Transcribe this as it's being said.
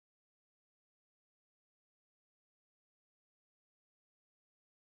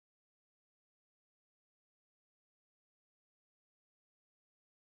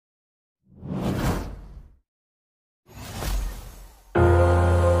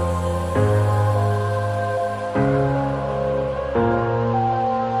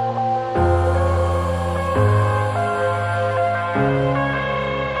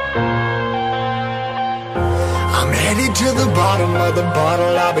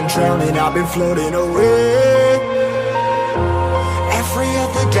been drowning, I've been floating away. Every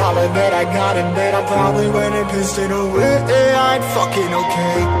other dollar that I got in bed, I probably went and pissed it away. I ain't fucking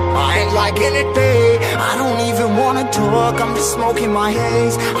okay, I ain't liking it, babe. I don't even wanna talk, I'm just smoking my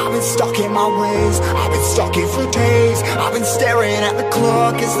haze. I've been stuck in my ways, I've been stuck here for days. I've been staring at the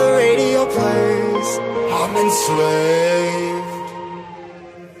clock as the radio plays. I'm enslaved.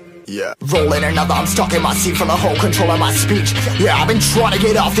 Yeah, rolling another, I'm stuck in my seat from the whole control of my speech. Yeah, I've been trying to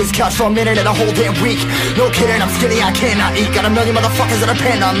get off this couch for a minute and a whole damn week. No kidding, I'm skinny, I cannot eat. Got a million motherfuckers that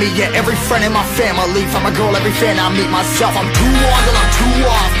depend on me. Yeah, every friend in my family, from a girl, every fan I meet myself. I'm too on till I'm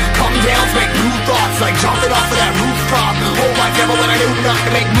too off. Come down to make new thoughts, like jumping off of that rooftop. Hold my camera when I do not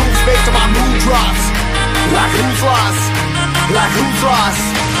to make moves based on my mood drops. Like who's lost? Like who's lost?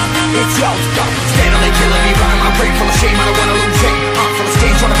 It's yo, steadily killing me, running my brain full of shame. I don't wanna lose it. Full of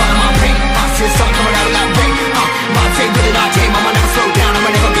stage, trying to find my pain. I see the sun coming out of that rain. My day really not tame. I'ma never slow down, I'ma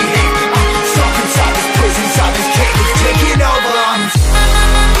never behave. Stuck inside this prison, inside this cage, it's taking over.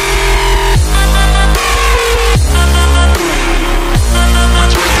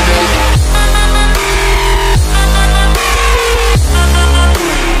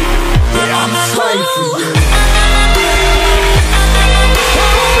 Yeah, I'm a slave for you.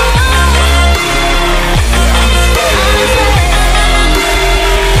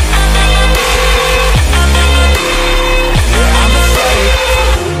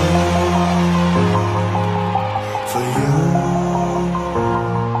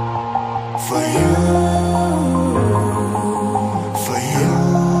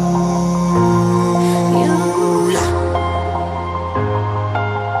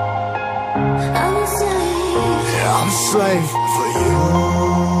 Slave for you.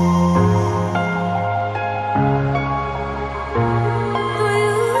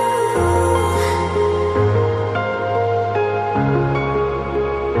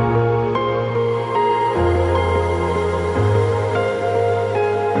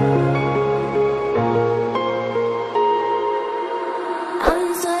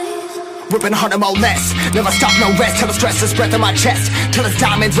 Ripping harder, more less. Never stop, no rest. Till the stress is breath in my chest. Till it's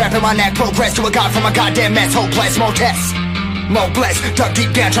diamonds wrapping my neck. Progress to a god from a goddamn mess. Hopeless, more tests, more blessed. Dug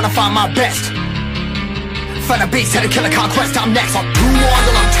deep down trying to find my best. Find a beast, had to kill a conquest. I'm next. I'm too on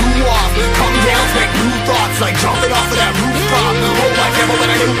till I'm too off. Come down to make new thoughts, like jumping off of that rooftop. Hold my camera when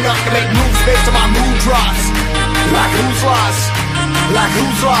I do not to make moves based on my mood drops. Like who's lost? Like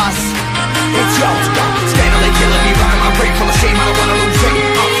who's lost? It's yo, steadily killing me, running my brain full of shame. I don't wanna lose it.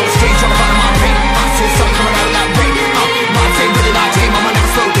 Full of stage, trying to find my pain. I see the sun coming out of that rain. My day really not tame. I'ma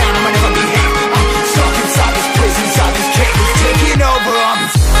never slow down, I'ma never behave. Stuck inside this prison, inside this cage, it's taking over.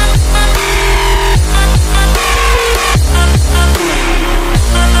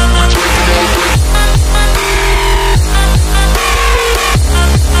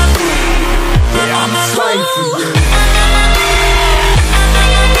 Yeah, I'm a slave for you.